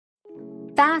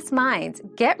Fast minds,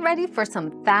 get ready for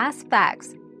some fast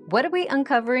facts. What are we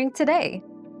uncovering today?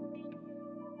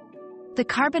 The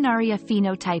Carbonaria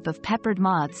phenotype of peppered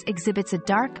moths exhibits a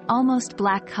dark, almost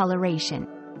black coloration.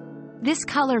 This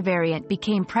color variant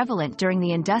became prevalent during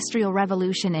the Industrial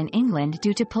Revolution in England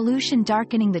due to pollution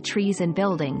darkening the trees and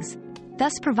buildings,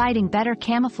 thus providing better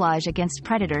camouflage against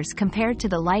predators compared to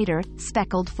the lighter,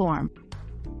 speckled form.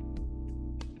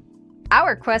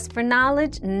 Our quest for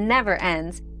knowledge never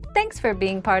ends. Thanks for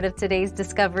being part of today's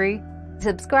discovery.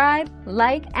 Subscribe,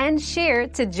 like, and share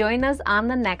to join us on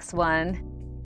the next one.